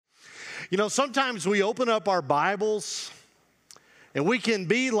You know, sometimes we open up our Bibles and we can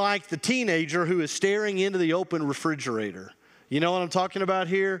be like the teenager who is staring into the open refrigerator. You know what I'm talking about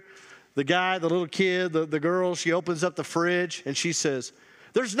here? The guy, the little kid, the girl, she opens up the fridge and she says,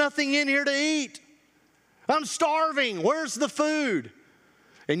 "There's nothing in here to eat. I'm starving. Where's the food?"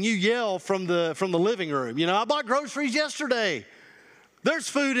 And you yell from the living room, "You know, I bought groceries yesterday. There's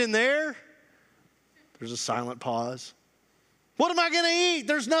food in there." There's a silent pause. "What am I going to eat?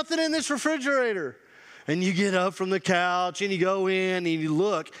 There's nothing in this refrigerator." And you get up from the couch and you go in and you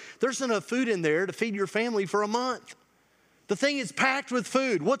look. There's enough food in there to feed your family for a month. The thing is packed with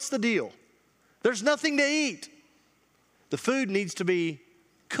food. What's the deal? There's nothing to eat. The food needs to be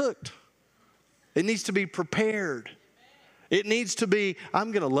cooked. It needs to be prepared. It needs to be,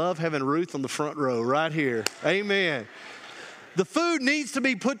 I'm going to love having Ruth on the front row right here. Amen. The food needs to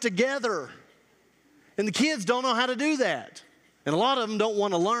be put together. And the kids don't know how to do that. And a lot of them don't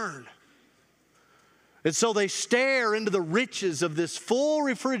want to learn. And so they stare into the riches of this full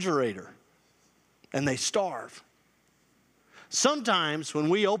refrigerator and they starve. Sometimes when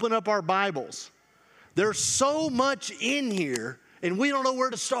we open up our Bibles, there's so much in here and we don't know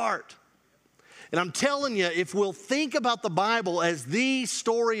where to start. And I'm telling you, if we'll think about the Bible as the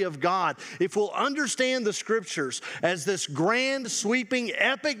story of God, if we'll understand the Scriptures as this grand, sweeping,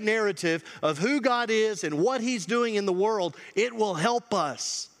 epic narrative of who God is and what He's doing in the world, it will help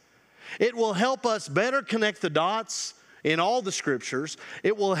us. It will help us better connect the dots in all the Scriptures.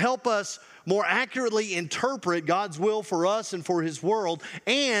 It will help us more accurately interpret God's will for us and for His world,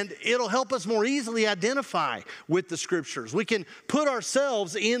 and it'll help us more easily identify with the Scriptures. We can put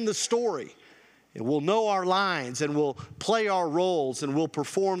ourselves in the story. And we'll know our lines and we'll play our roles and we'll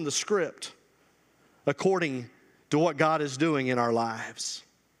perform the script according to what God is doing in our lives.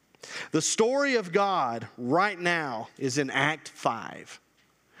 The story of God right now is in Act 5.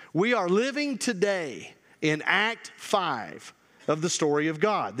 We are living today in Act 5 of the story of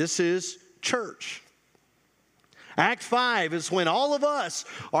God. This is church. Act 5 is when all of us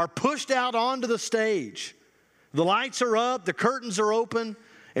are pushed out onto the stage. The lights are up, the curtains are open,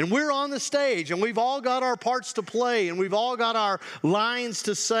 and we're on the stage, and we've all got our parts to play, and we've all got our lines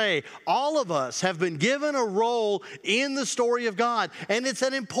to say. All of us have been given a role in the story of God, and it's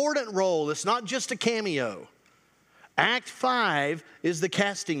an important role. It's not just a cameo. Act 5 is the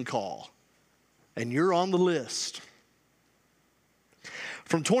casting call, and you're on the list.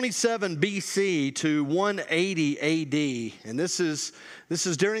 From 27 BC to 180 AD, and this is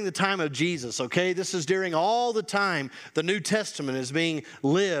during the time of Jesus, okay? This is during all the time the New Testament is being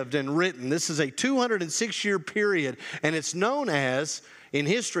lived and written. This is a 206-year period, and it's known as, in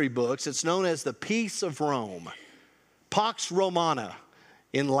history books, it's known as the Peace of Rome. Pax Romana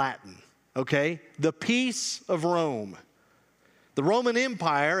in Latin, okay? The Peace of Rome. The Roman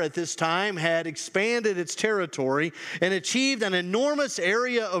Empire at this time had expanded its territory and achieved an enormous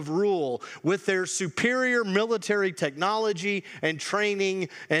area of rule with their superior military technology and training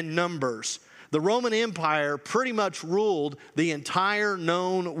and numbers. The Roman Empire pretty much ruled the entire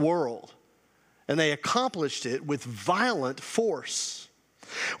known world, and they accomplished it with violent force.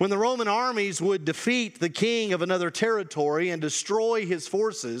 When the Roman armies would defeat the king of another territory and destroy his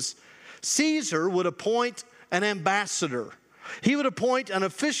forces, Caesar would appoint an ambassador. He would appoint an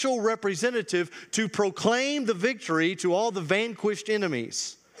official representative to proclaim the victory to all the vanquished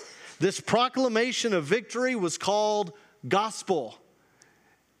enemies. This proclamation of victory was called gospel.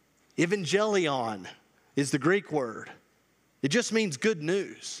 Evangelion is the Greek word. It just means good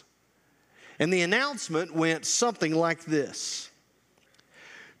news. And the announcement went something like this.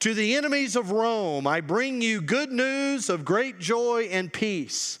 To the enemies of Rome, I bring you good news of great joy and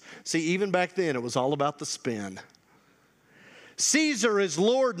peace. See, even back then, it was all about the spin. Caesar is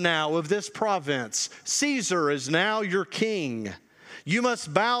Lord now of this province. Caesar is now your king. You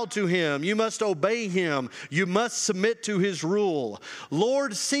must bow to him. You must obey him. You must submit to his rule.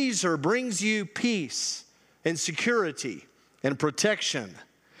 Lord Caesar brings you peace and security and protection.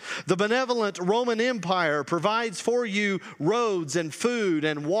 The benevolent Roman Empire provides for you roads and food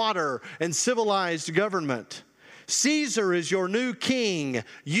and water and civilized government. Caesar is your new king.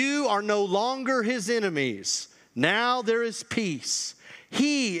 You are no longer his enemies. Now there is peace.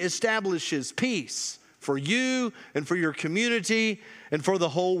 He establishes peace for you and for your community and for the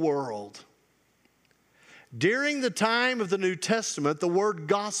whole world. During the time of the New Testament, the word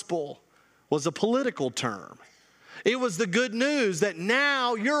gospel was a political term. It was the good news that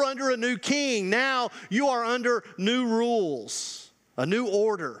now you're under a new king. Now you are under new rules, a new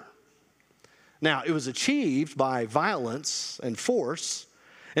order. Now, it was achieved by violence and force,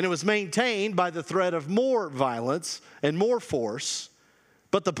 and it was maintained by the threat of more violence and more force.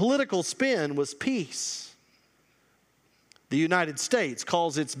 But the political spin was peace. The United States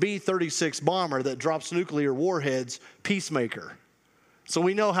calls its B-36 bomber that drops nuclear warheads peacemaker. So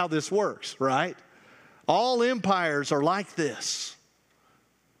we know how this works, right? All empires are like this.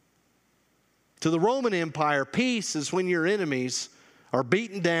 To the Roman Empire, peace is when your enemies are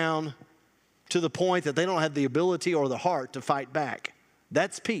beaten down to the point that they don't have the ability or the heart to fight back.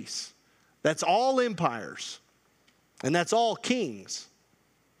 That's peace. That's all empires. And that's all kings,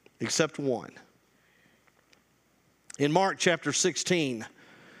 except one. In Mark chapter 16,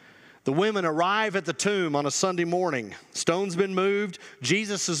 the women arrive at the tomb on a Sunday morning. Stone's been moved.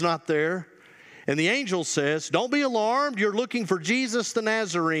 Jesus is not there. And the angel says, don't be alarmed. You're looking for Jesus the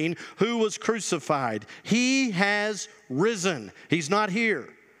Nazarene who was crucified. He has risen. He's not here.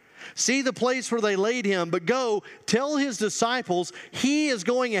 See the place where they laid him, but go tell his disciples he is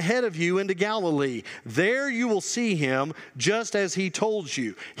going ahead of you into Galilee. There you will see him just as he told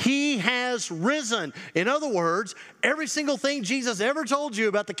you. He has risen. In other words, every single thing Jesus ever told you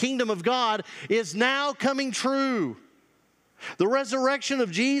about the kingdom of God is now coming true. The resurrection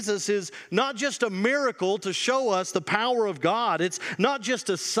of Jesus is not just a miracle to show us the power of God. It's not just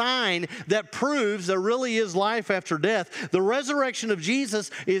a sign that proves there really is life after death. The resurrection of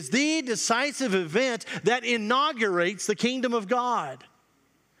Jesus is the decisive event that inaugurates the kingdom of God.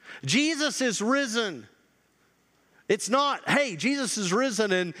 Jesus is risen. It's not, hey, Jesus is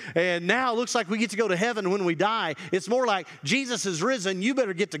risen and now it looks like we get to go to heaven when we die. It's more like, Jesus is risen, you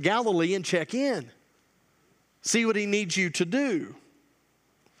better get to Galilee and check in. See what he needs you to do.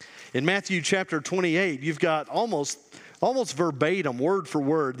 In Matthew chapter 28, you've got almost verbatim, word for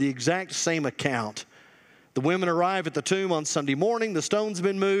word, the exact same account. The women arrive at the tomb on Sunday morning. The stone's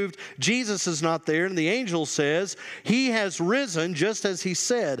been moved. Jesus is not there. And the angel says, he has risen just as he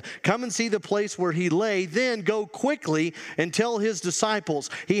said. Come and see the place where he lay. Then go quickly and tell his disciples,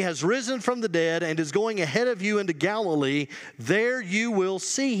 he has risen from the dead and is going ahead of you into Galilee. There you will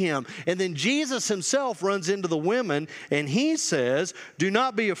see him. And then Jesus himself runs into the women and he says, do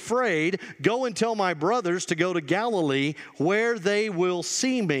not be afraid. Go and tell my brothers to go to Galilee where they will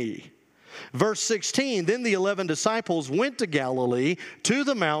see me. Verse 16, then the 11 disciples went to Galilee, to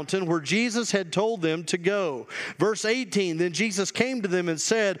the mountain where Jesus had told them to go. Verse 18, then Jesus came to them and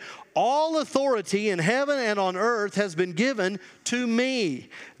said, all authority in heaven and on earth has been given to me.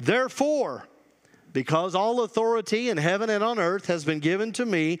 Therefore, because all authority in heaven and on earth has been given to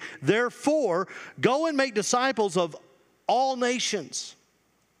me, therefore, go and make disciples of all nations.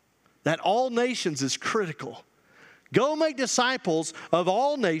 That all nations is critical. Go make disciples of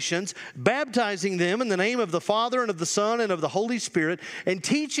all nations, baptizing them in the name of the Father and of the Son and of the Holy Spirit, and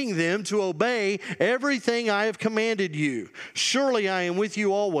teaching them to obey everything I have commanded you. Surely I am with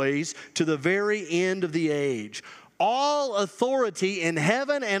you always to the very end of the age. All authority in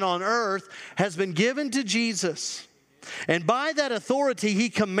heaven and on earth has been given to Jesus. And by that authority, he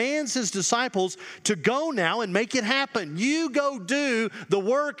commands his disciples to go now and make it happen. You go do the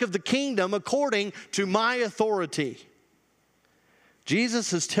work of the kingdom according to my authority.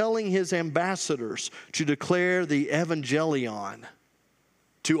 Jesus is telling his ambassadors to declare the evangelion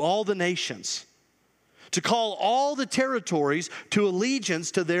to all the nations, to call all the territories to allegiance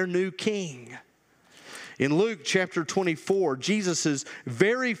to their new king. In Luke chapter 24, Jesus'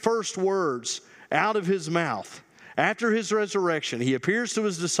 very first words out of his mouth, after his resurrection, he appears to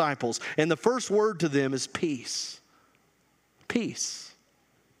his disciples, and the first word to them is peace. Peace.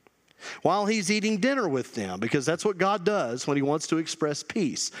 While he's eating dinner with them, because that's what God does when he wants to express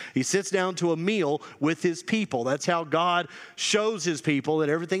peace. He sits down to a meal with his people. That's how God shows his people that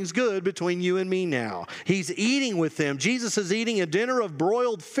everything's good between you and me now. He's eating with them. Jesus is eating a dinner of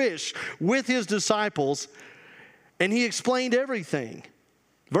broiled fish with his disciples, and he explained everything.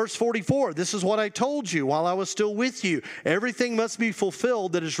 Verse 44, this is what I told you while I was still with you. Everything must be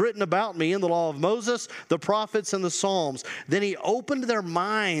fulfilled that is written about me in the law of Moses, the prophets, and the Psalms. Then he opened their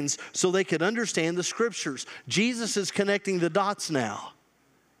minds so they could understand the scriptures. Jesus is connecting the dots now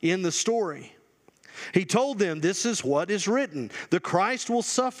in the story. He told them, this is what is written. The Christ will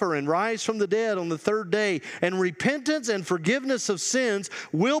suffer and rise from the dead on the third day, and repentance and forgiveness of sins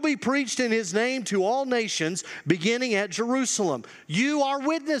will be preached in his name to all nations, beginning at Jerusalem. You are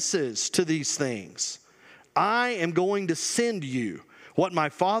witnesses to these things. I am going to send you what my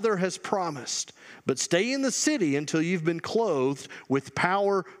Father has promised, but stay in the city until you've been clothed with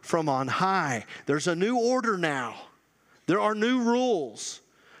power from on high. There's a new order now. There are new rules.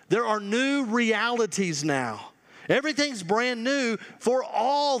 There are new realities now. Everything's brand new for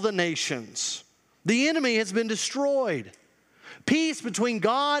all the nations. The enemy has been destroyed. Peace between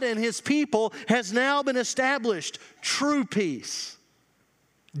God and his people has now been established. True peace.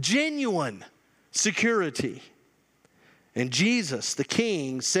 Genuine security. And Jesus, the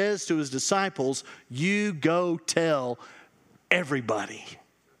King, says to his disciples, you go tell everybody.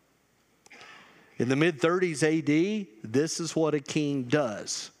 In the mid-30s AD, this is what a king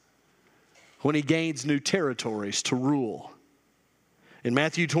does when he gains new territories to rule. In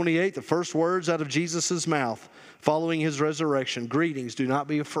Matthew 28, the first words out of Jesus' mouth following his resurrection, greetings, do not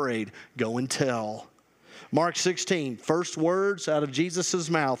be afraid, go and tell. Mark 16, first words out of Jesus'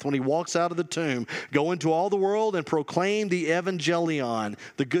 mouth when he walks out of the tomb, go into all the world and proclaim the evangelion,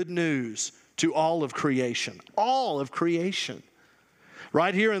 the good news, to all of creation. All of creation.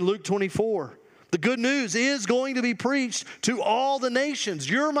 Right here in Luke 24, the good news is going to be preached to all the nations.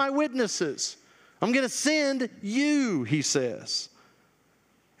 You're my witnesses. I'm going to send you, he says.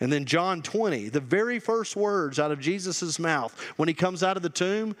 And then John 20, the very first words out of Jesus' mouth when he comes out of the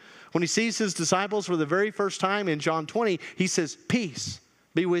tomb, when he sees his disciples for the very first time in John 20, he says, peace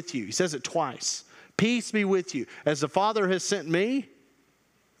be with you. He says it twice. Peace be with you. As the Father has sent me,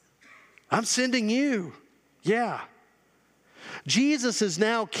 I'm sending you. Yeah. Jesus is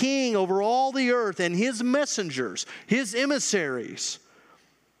now king over all the earth, and his messengers, his emissaries,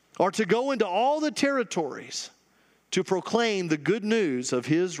 are to go into all the territories to proclaim the good news of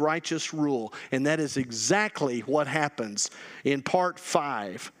his righteous rule. And that is exactly what happens in part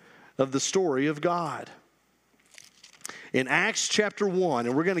 5 of the story of God. In Acts chapter 1,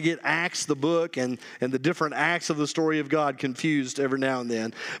 and we're going to get Acts, the book, and the different acts of the story of God confused every now and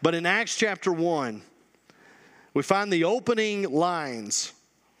then. But in Acts chapter 1, we find the opening lines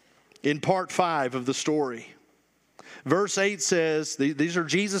in part 5 of the story. Verse 8 says, these are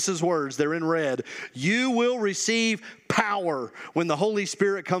Jesus' words, they're in red. You will receive power when the Holy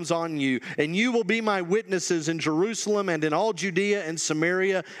Spirit comes on you, and you will be my witnesses in Jerusalem and in all Judea and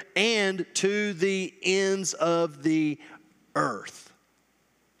Samaria and to the ends of the earth.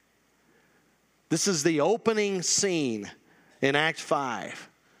 This is the opening scene in Act 5,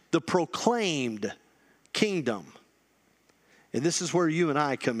 the proclaimed kingdom. And this is where you and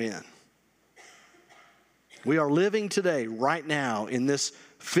I come in. We are living today, right now, in this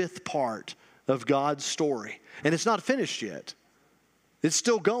 5th part of God's story. And it's not finished yet. It's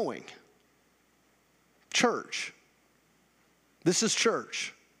still going. Church. This is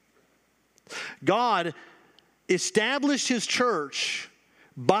church. God established his church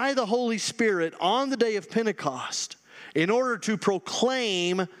by the Holy Spirit on the day of Pentecost in order to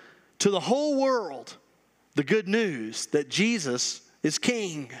proclaim to the whole world the good news that Jesus is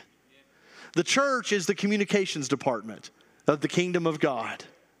King. The church is the communications department of the kingdom of God.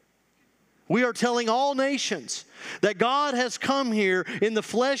 We are telling all nations that God has come here in the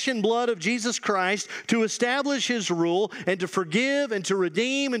flesh and blood of Jesus Christ to establish his rule and to forgive and to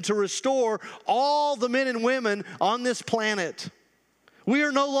redeem and to restore all the men and women on this planet. We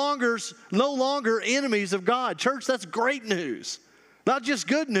are no longer enemies of God. Church, that's great news. Not just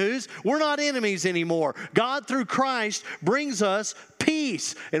good news. We're not enemies anymore. God, through Christ, brings us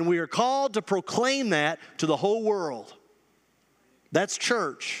peace, and we are called to proclaim that to the whole world. That's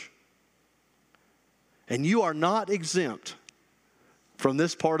church. And you are not exempt from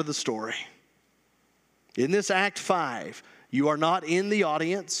this part of the story. In this Act 5, you are not in the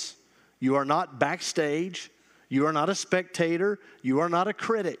audience. You are not backstage. You are not a spectator. You are not a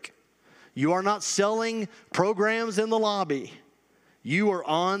critic. You are not selling programs in the lobby. You are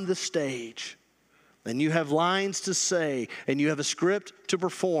on the stage, and you have lines to say, and you have a script to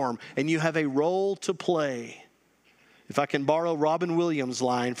perform, and you have a role to play. If I can borrow Robin Williams'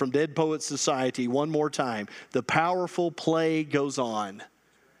 line from Dead Poets Society one more time, the powerful play goes on,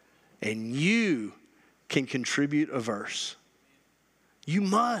 and you can contribute a verse. You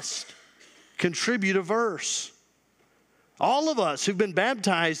must contribute a verse. All of us who've been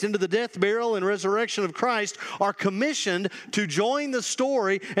baptized into the death, burial, and resurrection of Christ are commissioned to join the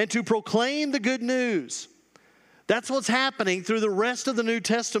story and to proclaim the good news. That's what's happening through the rest of the New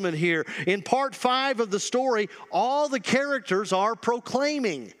Testament here. In part 5 of the story, all the characters are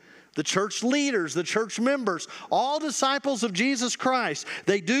proclaiming. The church leaders, the church members, all disciples of Jesus Christ,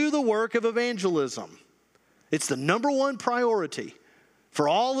 they do the work of evangelism. It's the number one priority for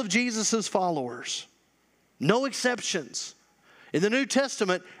all of Jesus' followers. No exceptions. In the New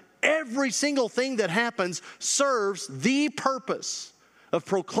Testament, every single thing that happens serves the purpose of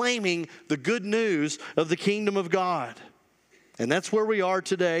proclaiming the good news of the kingdom of God. And that's where we are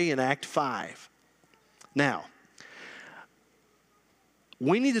today in Act 5. Now,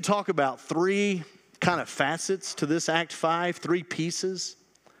 we need to talk about 3 kind of facets to this Act 5, 3 pieces.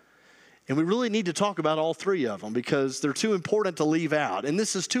 And we really need to talk about all three of them because they're too important to leave out. And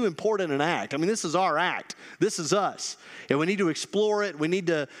this is too important an act. I mean, this is our act. This is us. And we need to explore it. We need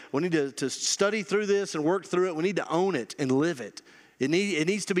to study through this and work through it. We need to own it and live it. It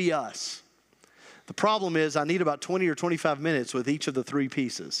needs to be us. The problem is I need about 20 or 25 minutes with each of the three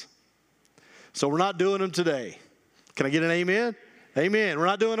pieces. So we're not doing them today. Can I get an amen? Amen. We're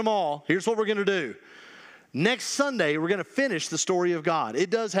not doing them all. Here's what we're going to do. Next Sunday, we're going to finish the story of God. It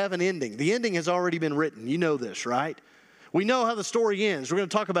does have an ending. The ending has already been written. You know this, right? We know how the story ends. We're going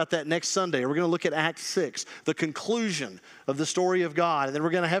to talk about that next Sunday. We're going to look at Act 6, the conclusion of the story of God. And then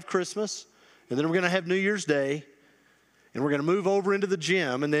we're going to have Christmas. And then we're going to have New Year's Day. And we're going to move over into the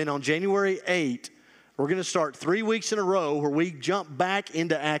gym. And then on January 8th, we're going to start 3 weeks in a row where we jump back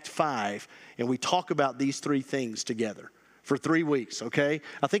into Act 5. And we talk about these three things together. For 3 weeks, okay?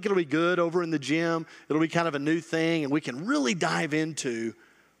 I think it'll be good over in the gym. It'll be kind of a new thing, and we can really dive into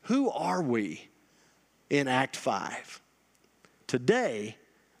who are we in Act 5. Today,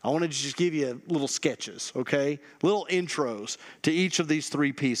 I want to just give you little sketches, okay? Little intros to each of these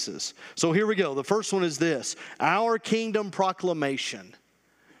three pieces. So here we go. The first one is this. Our kingdom proclamation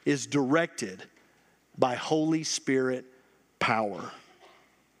is directed by Holy Spirit power.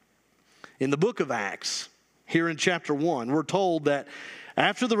 In the book of Acts, here in chapter 1, we're told that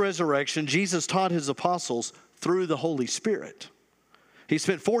after the resurrection, Jesus taught his apostles through the Holy Spirit. He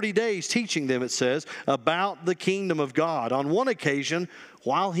spent 40 days teaching them, it says, about the kingdom of God. On one occasion,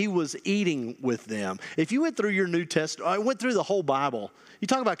 while he was eating with them. If you went through your New Testament, I went through the whole Bible. You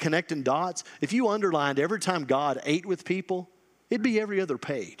talk about connecting dots. If you underlined every time God ate with people, it'd be every other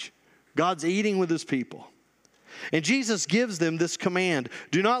page. God's eating with his people. And Jesus gives them this command.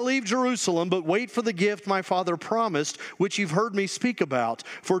 Do not leave Jerusalem, but wait for the gift my Father promised, which you've heard me speak about.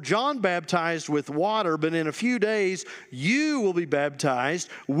 For John baptized with water, but in a few days you will be baptized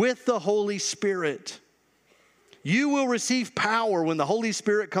with the Holy Spirit. You will receive power when the Holy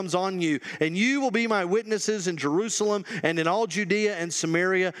Spirit comes on you, and you will be my witnesses in Jerusalem and in all Judea and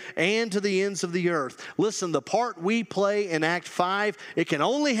Samaria and to the ends of the earth. Listen, the part we play in Act 5, it can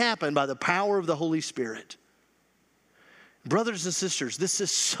only happen by the power of the Holy Spirit. Brothers and sisters, this is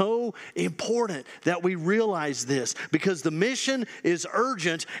so important that we realize this because the mission is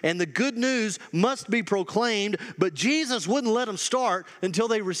urgent and the good news must be proclaimed, but Jesus wouldn't let them start until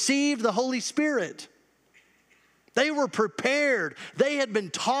they received the Holy Spirit. They were prepared. They had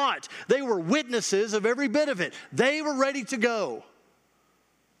been taught. They were witnesses of every bit of it. They were ready to go,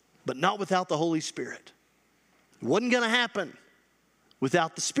 but not without the Holy Spirit. It wasn't going to happen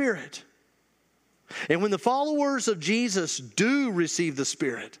without the Spirit. And when the followers of Jesus do receive the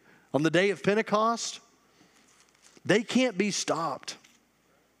Spirit on the day of Pentecost, they can't be stopped.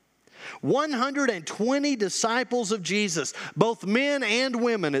 120 disciples of Jesus, both men and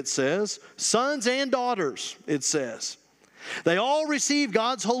women, it says, sons and daughters, it says. They all receive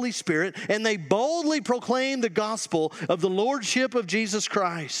God's Holy Spirit and they boldly proclaim the gospel of the Lordship of Jesus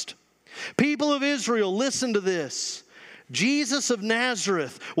Christ. People of Israel, listen to this. Jesus of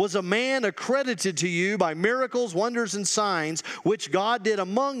Nazareth was a man accredited to you by miracles, wonders, and signs, which God did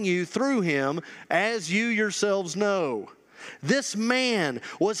among you through him, as you yourselves know. This man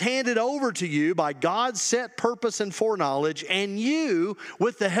was handed over to you by God's set purpose and foreknowledge, and you,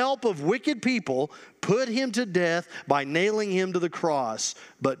 with the help of wicked people, put him to death by nailing him to the cross.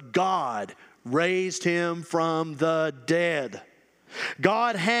 But God raised him from the dead.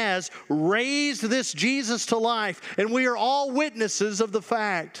 God has raised this Jesus to life, and we are all witnesses of the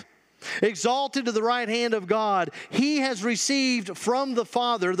fact. Exalted to the right hand of God, he has received from the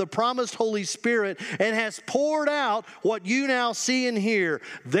Father the promised Holy Spirit and has poured out what you now see and hear.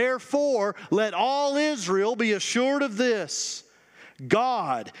 Therefore, let all Israel be assured of this.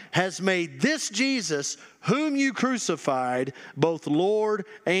 God has made this Jesus, whom you crucified, both Lord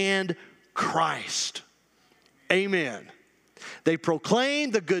and Christ. Amen. They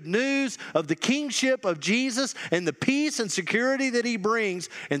proclaimed the good news of the kingship of Jesus and the peace and security that he brings,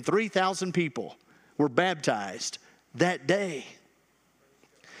 and 3,000 people were baptized that day.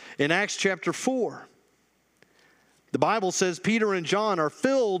 In Acts chapter 4, the Bible says Peter and John are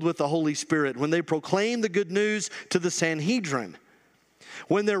filled with the Holy Spirit when they proclaim the good news to the Sanhedrin.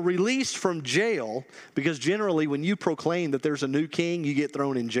 When they're released from jail, because generally when you proclaim that there's a new king, you get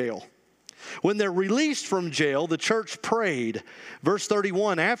thrown in jail. When they're released from jail, the church prayed. Verse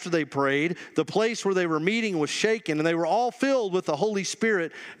 31, after they prayed, the place where they were meeting was shaken, and they were all filled with the Holy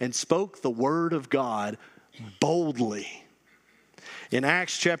Spirit and spoke the word of God boldly. In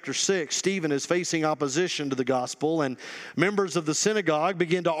Acts chapter 6, Stephen is facing opposition to the gospel, and members of the synagogue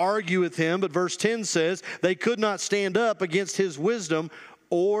begin to argue with him. But verse 10 says, they could not stand up against his wisdom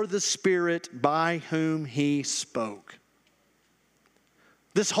or the Spirit by whom he spoke.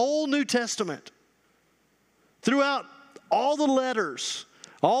 This whole New Testament, throughout all the letters,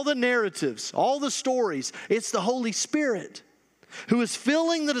 all the narratives, all the stories, it's the Holy Spirit who is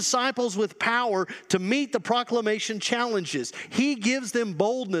filling the disciples with power to meet the proclamation challenges. He gives them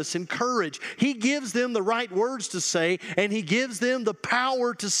boldness and courage. He gives them the right words to say, and he gives them the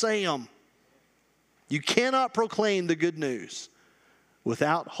power to say them. You cannot proclaim the good news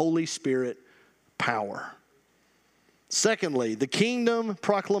without Holy Spirit power. Secondly, the kingdom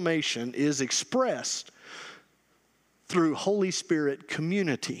proclamation is expressed through Holy Spirit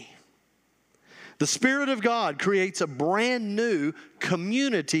community. The Spirit of God creates a brand new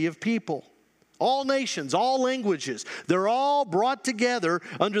community of people. All nations, all languages, they're all brought together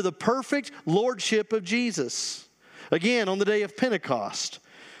under the perfect lordship of Jesus. Again, on the day of Pentecost,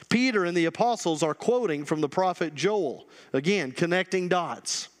 Peter and the apostles are quoting from the prophet Joel. Again, connecting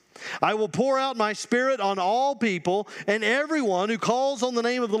dots. I will pour out my Spirit on all people, and everyone who calls on the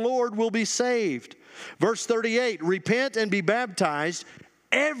name of the Lord will be saved. Verse 38, repent and be baptized,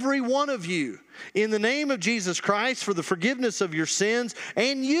 every one of you, in the name of Jesus Christ for the forgiveness of your sins,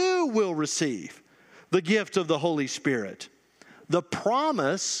 and you will receive the gift of the Holy Spirit. The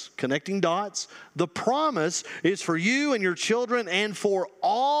promise, connecting dots, the promise is for you and your children and for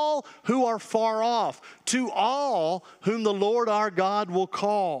all who are far off, to all whom the Lord our God will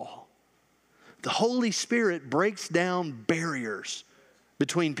call. The Holy Spirit breaks down barriers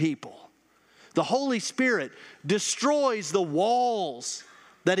between people. The Holy Spirit destroys the walls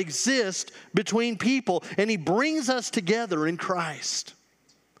that exist between people, and he brings us together in Christ.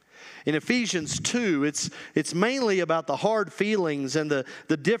 In Ephesians 2, it's mainly about the hard feelings and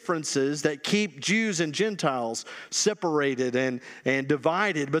the differences that keep Jews and Gentiles separated and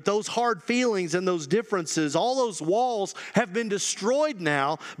divided. But those hard feelings and those differences, all those walls have been destroyed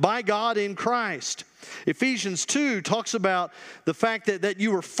now by God in Christ. Ephesians 2 talks about the fact that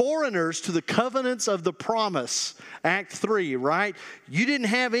you were foreigners to the covenants of the promise. Act 3, right? You didn't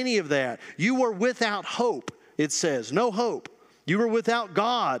have any of that. You were without hope, it says. No hope. You were without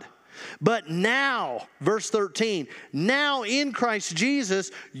God. But now, verse 13, now in Christ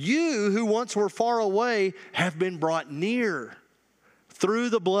Jesus, you who once were far away have been brought near through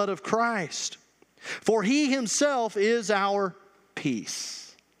the blood of Christ. For he himself is our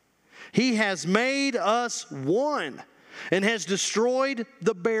peace. He has made us one and has destroyed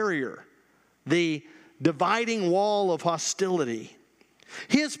the barrier, the dividing wall of hostility.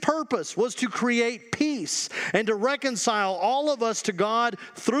 His purpose was to create peace and to reconcile all of us to God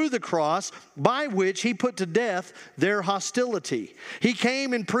through the cross, by which he put to death their hostility. He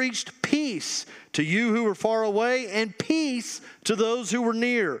came and preached peace to you who were far away and peace to those who were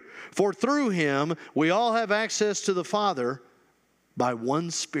near. For through him we all have access to the Father by one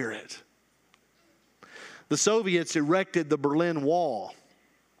Spirit. The Soviets erected the Berlin Wall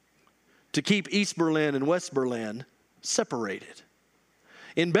to keep East Berlin and West Berlin separated.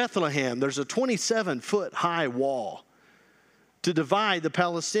 In Bethlehem, there's a 27-foot high wall to divide the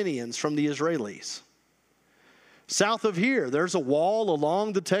Palestinians from the Israelis. South of here, there's a wall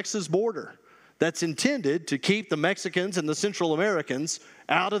along the Texas border that's intended to keep the Mexicans and the Central Americans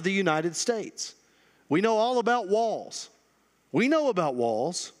out of the United States. We know all about walls. We know about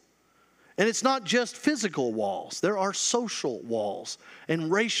walls. And it's not just physical walls. There are social walls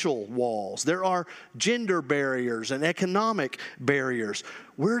and racial walls. There are gender barriers and economic barriers.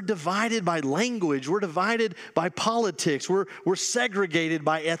 We're divided by language. We're divided by politics. We're segregated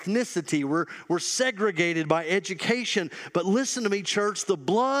by ethnicity. We're segregated by education. But listen to me, church. The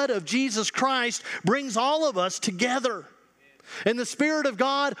blood of Jesus Christ brings all of us together. And the Spirit of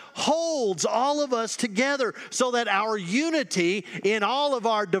God holds all of us together so that our unity in all of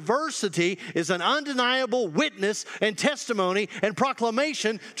our diversity is an undeniable witness and testimony and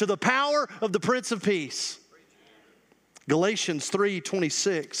proclamation to the power of the Prince of Peace. Galatians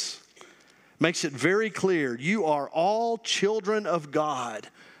 3:26 makes it very clear. You are all children of God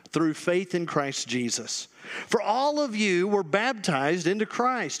through faith in Christ Jesus. For all of you were baptized into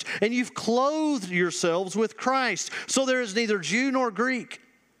Christ, and you've clothed yourselves with Christ. So there is neither Jew nor Greek,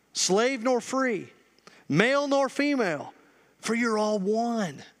 slave nor free, male nor female, for you're all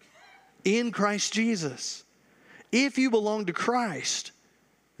one in Christ Jesus. If you belong to Christ,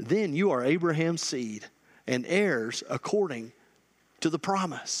 then you are Abraham's seed and heirs according to the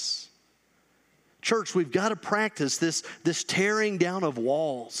promise. Church, we've got to practice this tearing down of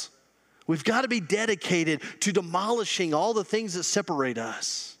walls. We've got to be dedicated to demolishing all the things that separate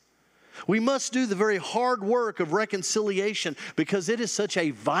us. We must do the very hard work of reconciliation because it is such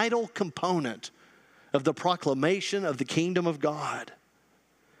a vital component of the proclamation of the kingdom of God.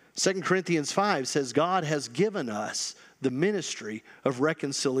 2 Corinthians 5 says God has given us the ministry of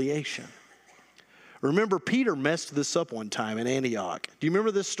reconciliation. Remember, Peter messed this up one time in Antioch. Do you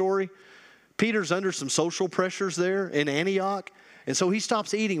remember this story? Peter's under some social pressures there in Antioch, and so he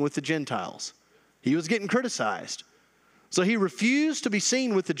stops eating with the Gentiles. He was getting criticized. So he refused to be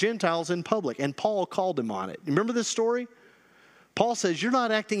seen with the Gentiles in public, and Paul called him on it. Remember this story? Paul says, you're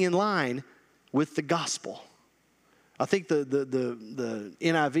not acting in line with the gospel. I think the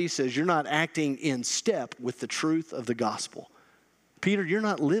NIV says you're not acting in step with the truth of the gospel. Peter, you're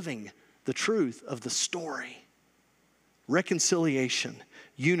not living the truth of the story. Reconciliation,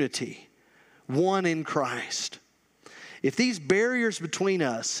 unity, one in Christ. If these barriers between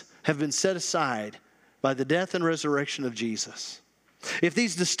us have been set aside by the death and resurrection of Jesus, if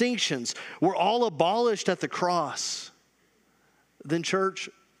these distinctions were all abolished at the cross, then church,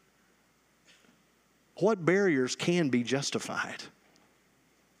 what barriers can be justified?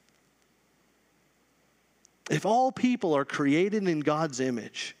 If all people are created in God's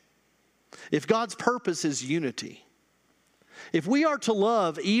image, if God's purpose is unity, if we are to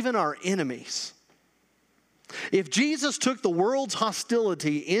love even our enemies, if Jesus took the world's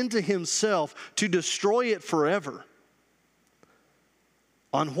hostility into himself to destroy it forever,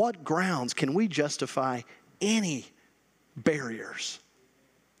 on what grounds can we justify any barriers?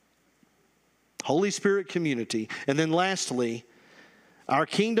 Holy Spirit community. And then lastly, our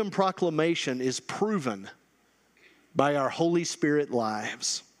kingdom proclamation is proven by our Holy Spirit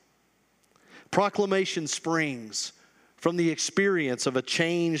lives. Proclamation springs from the experience of a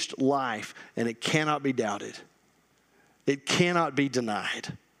changed life, and it cannot be doubted. It cannot be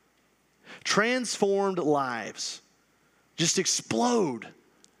denied. Transformed lives just explode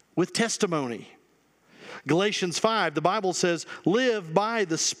with testimony. Galatians 5, the Bible says, live by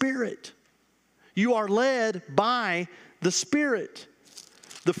the Spirit. You are led by the Spirit.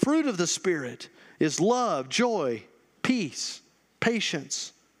 The fruit of the Spirit is love, joy, peace,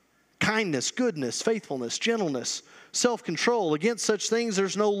 patience, kindness, goodness, faithfulness, gentleness, self-control. Against such things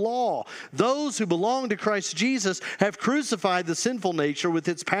there's no law. Those who belong to Christ Jesus have crucified the sinful nature with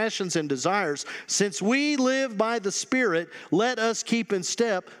its passions and desires. Since we live by the Spirit, let us keep in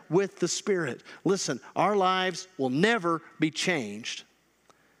step with the Spirit. Listen, our lives will never be changed.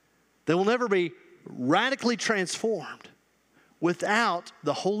 They will never be radically transformed without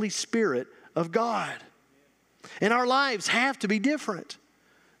the Holy Spirit of God. And our lives have to be different.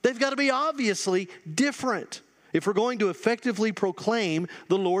 They've got to be obviously different if we're going to effectively proclaim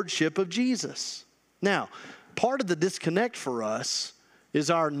the Lordship of Jesus. Now, part of the disconnect for us is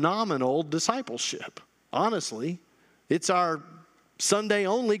our nominal discipleship. Honestly, it's our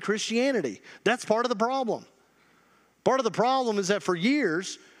Sunday-only Christianity. That's part of the problem. Part of the problem is that for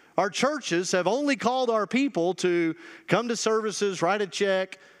years, our churches have only called our people to come to services, write a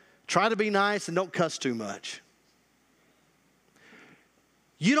check, try to be nice, and don't cuss too much.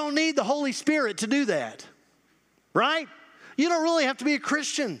 You don't need the Holy Spirit to do that, right? You don't really have to be a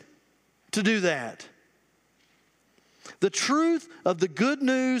Christian to do that. The truth of the good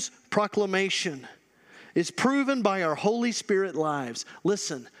news proclamation is proven by our Holy Spirit lives.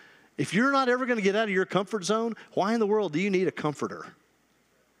 Listen, if you're not ever going to get out of your comfort zone, why in the world do you need a comforter?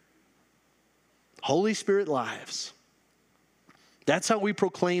 Holy Spirit lives. That's how we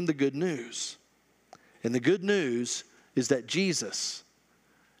proclaim the good news. And the good news is that Jesus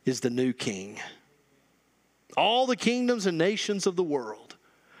is the new King. All the kingdoms and nations of the world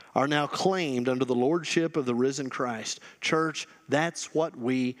are now claimed under the lordship of the risen Christ. Church, that's what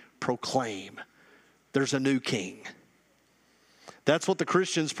we proclaim. There's a new King. That's what the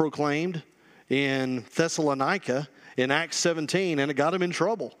Christians proclaimed in Thessalonica in Acts 17, and it got them in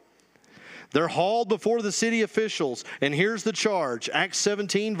trouble. They're hauled before the city officials, and here's the charge. Acts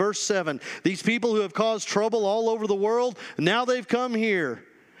 17, verse 7. These people who have caused trouble all over the world, now they've come here.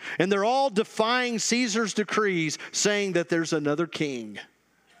 And they're all defying Caesar's decrees, saying that there's another king,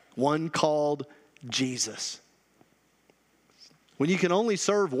 one called Jesus. When you can only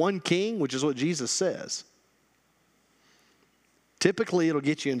serve one king, which is what Jesus says, typically it'll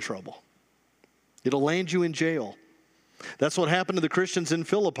get you in trouble. It'll land you in jail. That's what happened to the Christians in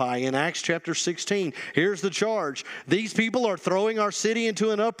Philippi in Acts chapter 16. Here's the charge. These people are throwing our city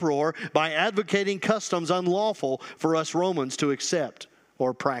into an uproar by advocating customs unlawful for us Romans to accept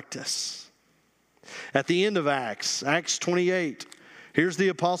or practice. At the end of Acts 28, here's the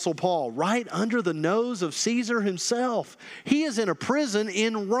Apostle Paul, right under the nose of Caesar himself. He is in a prison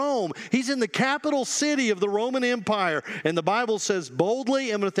in Rome. He's in the capital city of the Roman Empire. And the Bible says,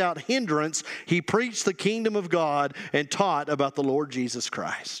 boldly and without hindrance, he preached the kingdom of God and taught about the Lord Jesus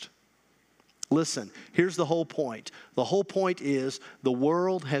Christ. Listen, here's the whole point. The whole point is the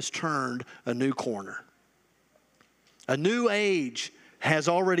world has turned a new corner. A new age has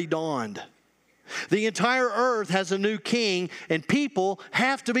already dawned. The entire earth has a new king, and people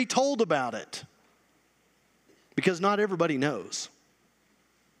have to be told about it. Because not everybody knows.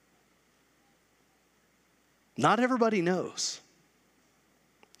 Not everybody knows.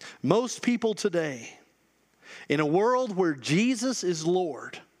 Most people today, in a world where Jesus is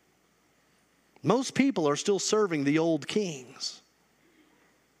Lord, most people are still serving the old kings.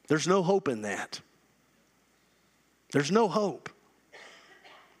 There's no hope in that. There's no hope.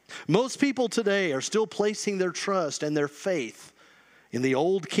 Most people today are still placing their trust and their faith in the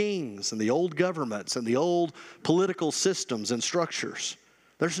old kings and the old governments and the old political systems and structures.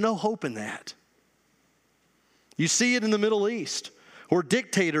 There's no hope in that. You see it in the Middle East, where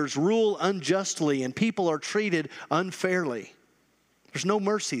dictators rule unjustly and people are treated unfairly. There's no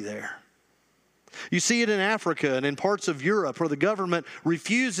mercy there. You see it in Africa and in parts of Europe where the government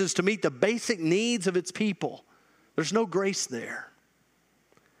refuses to meet the basic needs of its people. There's no grace there.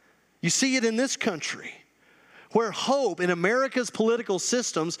 You see it in this country where hope in America's political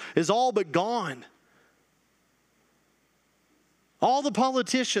systems is all but gone. All the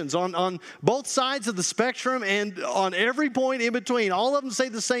politicians on both sides of the spectrum and on every point in between, all of them say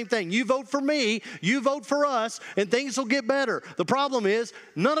the same thing. You vote for me, you vote for us, and things will get better. The problem is,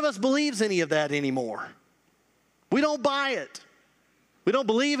 none of us believes any of that anymore. We don't buy it. We don't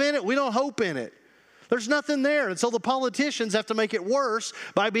believe in it. We don't hope in it. There's nothing there. And so the politicians have to make it worse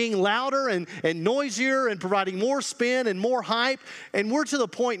by being louder and noisier and providing more spin and more hype. And we're to the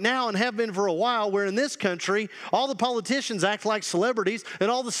point now, and have been for a while, where in this country, all the politicians act like celebrities and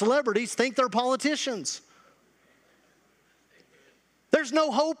all the celebrities think they're politicians. There's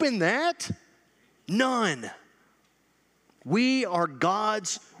no hope in that. None. We are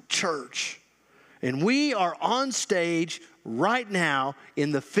God's church. And we are on stage right now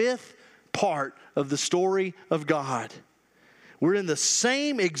in the fifth part of the story of God. We're in the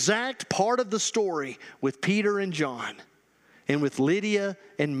same exact part of the story with Peter and John, and with Lydia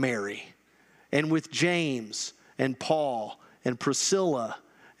and Mary, and with James and Paul and Priscilla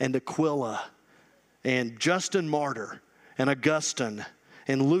and Aquila and Justin Martyr and Augustine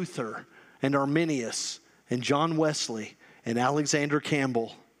and Luther and Arminius and John Wesley and Alexander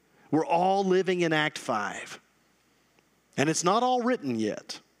Campbell. We're all living in Act 5. And it's not all written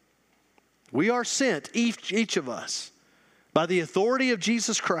yet. We are sent, each of us, by the authority of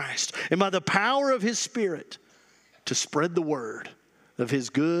Jesus Christ and by the power of His Spirit, to spread the word of His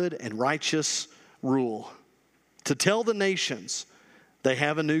good and righteous rule, to tell the nations they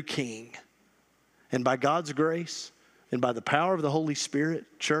have a new king. And by God's grace and by the power of the Holy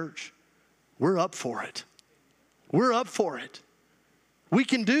Spirit, church, we're up for it. We're up for it. We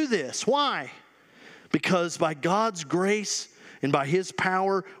can do this. Why? Because by God's grace and by His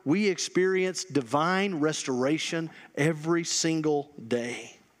power, we experience divine restoration every single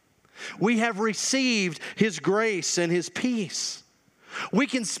day. We have received His grace and His peace. We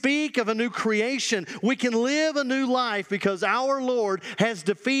can speak of a new creation. We can live a new life because our Lord has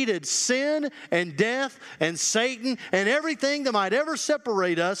defeated sin and death and Satan and everything that might ever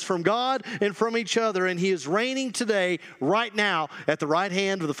separate us from God and from each other. And He is reigning today, right now, at the right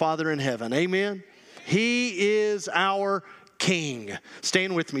hand of the Father in heaven. Amen? He is our King.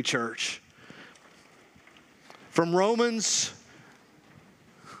 Stand with me, church. From Romans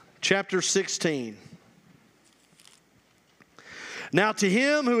chapter 16. Now to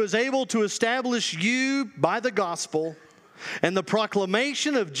Him who is able to establish you by the gospel and the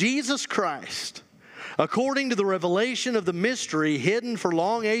proclamation of Jesus Christ, according to the revelation of the mystery hidden for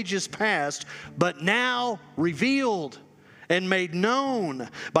long ages past, but now revealed and made known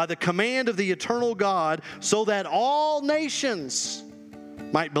by the command of the eternal God, so that all nations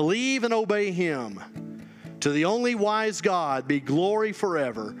might believe and obey Him. To the only wise God be glory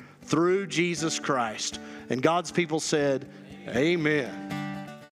forever through Jesus Christ. And God's people said, Amen.